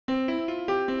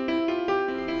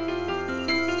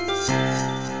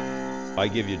I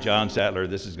give you John Sattler.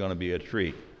 This is going to be a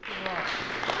treat.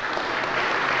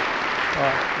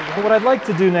 What I'd like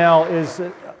to do now is,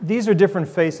 these are different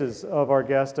faces of our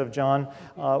guest, of John.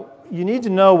 You need to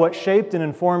know what shaped and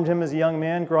informed him as a young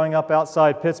man growing up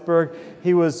outside Pittsburgh.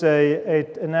 He was a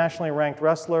nationally ranked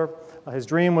wrestler. His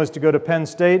dream was to go to Penn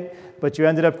State, but you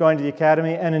ended up going to the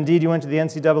academy, and indeed you went to the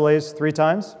NCAAs 3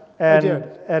 times. I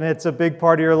did. And it's a big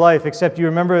part of your life, except you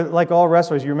remember, like all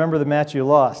wrestlers, you remember the match you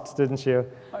lost, didn't you?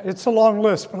 It's a long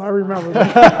list, but I remember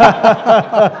that.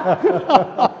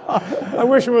 I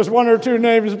wish it was 1 or 2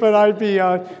 names, but I'd be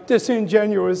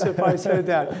disingenuous if I said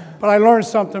that. But I learned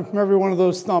something from every one of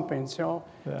those thumpings, you know.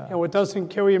 Yeah. And what doesn't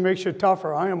kill you makes you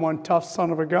tougher. I am one tough son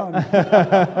of a gun.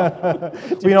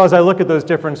 You know, as I look at those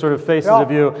different sort of faces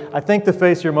of you, I think the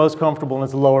face you're most comfortable in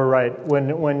is the lower right,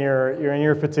 when you're in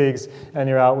your fatigues and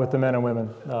you're out with the men and women.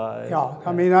 Yeah,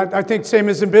 I mean, I think same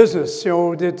as in business. You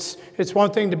know, it's one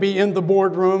thing to be in the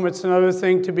boardroom. It's another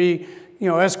thing to be, you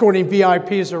know, escorting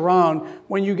VIPs around.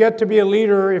 When you get to be a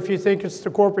leader, if you think it's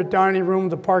the corporate dining room,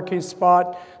 the parking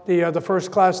spot, the first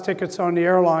class tickets on the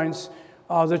airlines,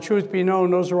 the truth be known,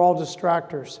 those are all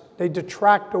distractors. They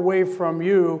detract away from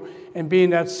you and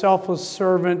being that selfless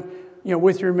servant, you know,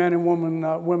 with your men and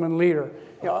women leader.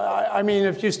 You know, I mean,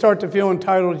 if you start to feel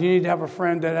entitled, you need to have a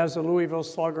friend that has a Louisville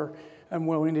Slugger and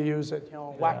willing to use it. You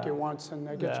know, whack you once and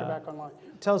get you back online.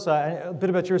 Tell us a bit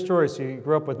about your story. So you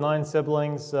grew up with 9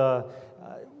 siblings.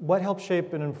 What helped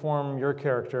shape and inform your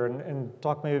character? And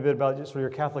talk maybe a bit about sort of your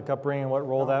Catholic upbringing and what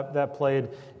role that played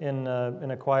in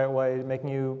a quiet way, making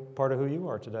you part of who you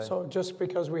are today. So just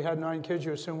because we had 9 kids,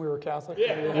 you assume we were Catholic?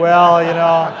 Yeah. Well, you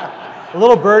know, a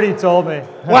little birdie told me.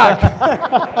 Whack!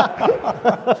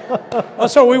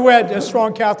 So we had a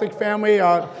strong Catholic family.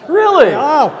 Really?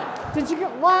 Oh. Did you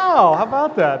get? Wow! How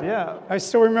about that? Yeah. I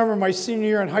still remember my senior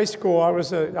year in high school.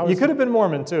 You could have been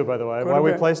Mormon too, by the way. Why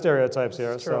we play stereotypes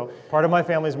here? That's so true. Part of my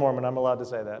family's Mormon. I'm allowed to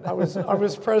say that. I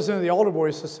was president of the Altar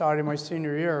Boys Society my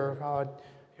senior year. You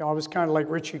know, I was kind of like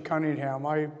Richie Cunningham.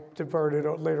 I diverted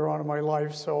later on in my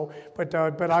life. So, but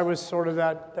I was sort of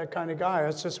that kind of guy.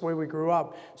 That's just the way we grew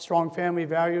up. Strong family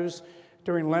values.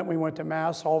 During Lent, we went to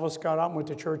Mass. All of us got up and went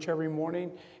to church every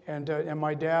morning. And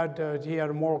my dad, he had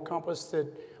a moral compass that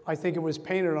I think it was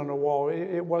painted on the wall.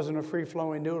 It wasn't a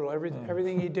free-flowing noodle.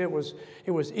 Everything he did was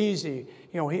easy.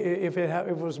 You know, if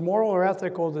it was moral or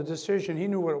ethical, the decision, he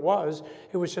knew what it was.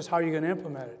 It was just how you're going to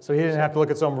implement it. So he didn't have to look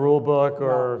at some rule book,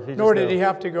 or no. Nor did he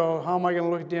have to go, how am I going to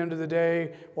look at the end of the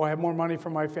day? Will I have more money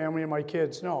for my family and my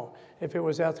kids? No. If it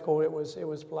was ethical, it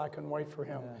was black and white for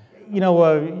him. You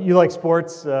know, you like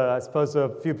sports. I suppose a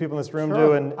few people in this room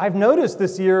do. And I've noticed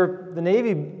this year the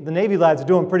Navy lads are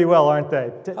doing pretty well, aren't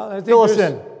they? Fill us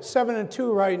in.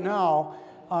 7-2 right now.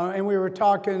 And we were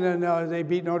talking, and they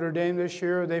beat Notre Dame this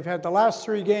year. They've had the last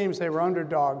 3 games, they were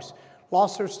underdogs.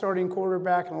 Lost their starting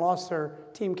quarterback and lost their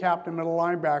team captain, middle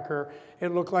linebacker.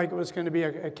 It looked like it was going to be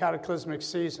a cataclysmic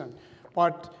season.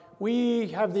 But we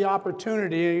have the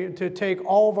opportunity to take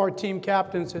all of our team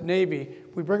captains at Navy.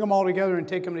 We bring them all together and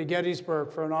take them to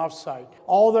Gettysburg for an offsite.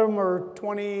 All of them are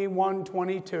 21,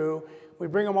 22. We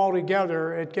bring them all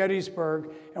together at Gettysburg,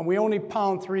 and we only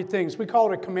pound 3 things. We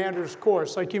call it a commander's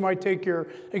course, like you might take your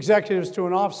executives to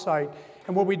an offsite.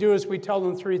 And what we do is we tell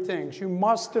them 3 things. You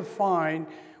must define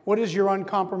what is your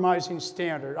uncompromising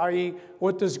standard, i.e.,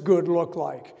 what does good look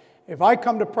like? If I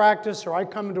come to practice or I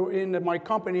come into my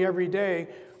company every day,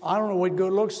 I don't know what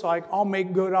good looks like. I'll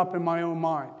make good up in my own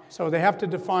mind. So they have to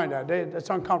define that.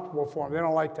 That's uncomfortable for them. They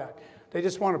don't like that. They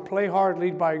just want to play hard,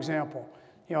 lead by example.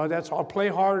 You know, that's I'll play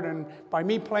hard, and by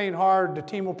me playing hard, the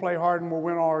team will play hard and we'll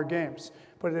win all our games.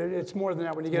 But it's more than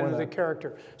that when you get into the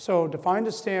character. So define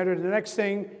the standard. The next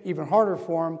thing, even harder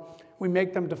for them, we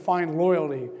make them define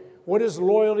loyalty. What is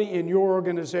loyalty in your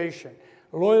organization?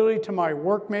 Loyalty to my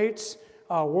workmates,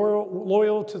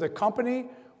 loyal to the company,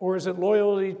 or is it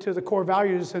loyalty to the core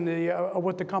values and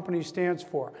what the company stands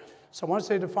for? So once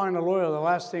they define the loyalty, the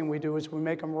last thing we do is we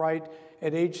make them write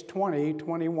at age 20,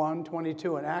 21,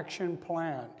 22, an action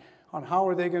plan on how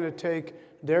are they going to take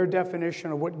their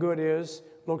definition of what good is,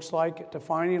 looks like,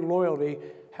 defining loyalty,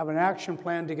 have an action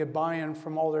plan to get buy-in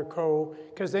from all their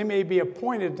because they may be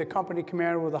appointed the company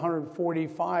commander with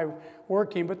 145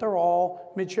 working, but they're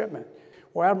all midshipmen.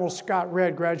 Well, Admiral Scott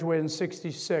Redd graduated in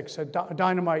 '66, a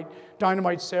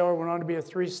dynamite sailor, went on to be a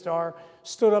 3-star,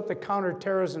 stood up the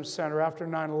Counterterrorism Center after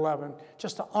 9/11,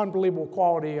 just an unbelievable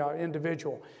quality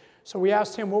individual. So we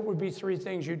asked him, what would be 3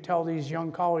 things you'd tell these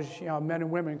young college men and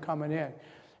women coming in?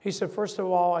 He said, first of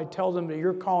all, I tell them that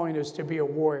your calling is to be a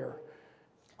warrior.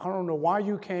 I don't know why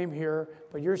you came here,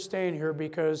 but you're staying here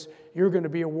because you're going to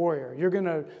be a warrior. You're going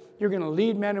to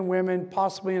lead men and women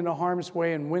possibly into harm's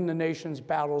way and win the nation's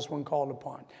battles when called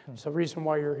upon. It's the reason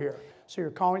why you're here. So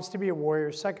your calling's to be a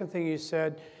warrior. Second thing he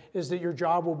said is that your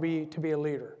job will be to be a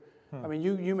leader. I mean,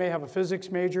 you may have a physics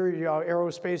major,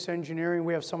 aerospace engineering.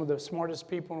 We have some of the smartest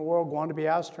people in the world going to be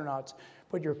astronauts.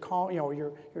 But your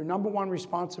number one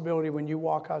responsibility when you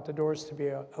walk out the door is to be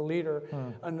a leader.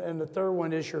 And the third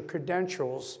one is your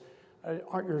credentials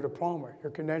aren't your diploma.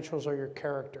 Your credentials are your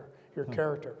character. Your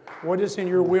character. What is in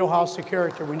your wheelhouse of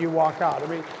character when you walk out? I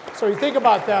mean, so you think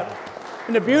about that.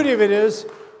 And the beauty of it is,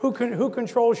 who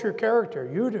controls your character?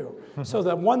 You do. So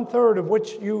that 1/3 of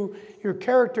which your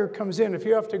character comes in. If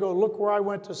you have to go, look where I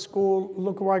went to school,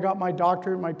 look where I got my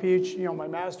doctorate, my PhD, my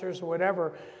master's, or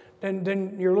whatever,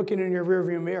 then you're looking in your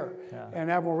rearview mirror. Yeah. And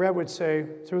Admiral Red would say,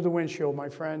 through the windshield, my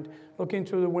friend, looking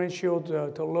through the windshield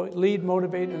to lead,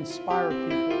 motivate, and inspire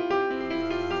people.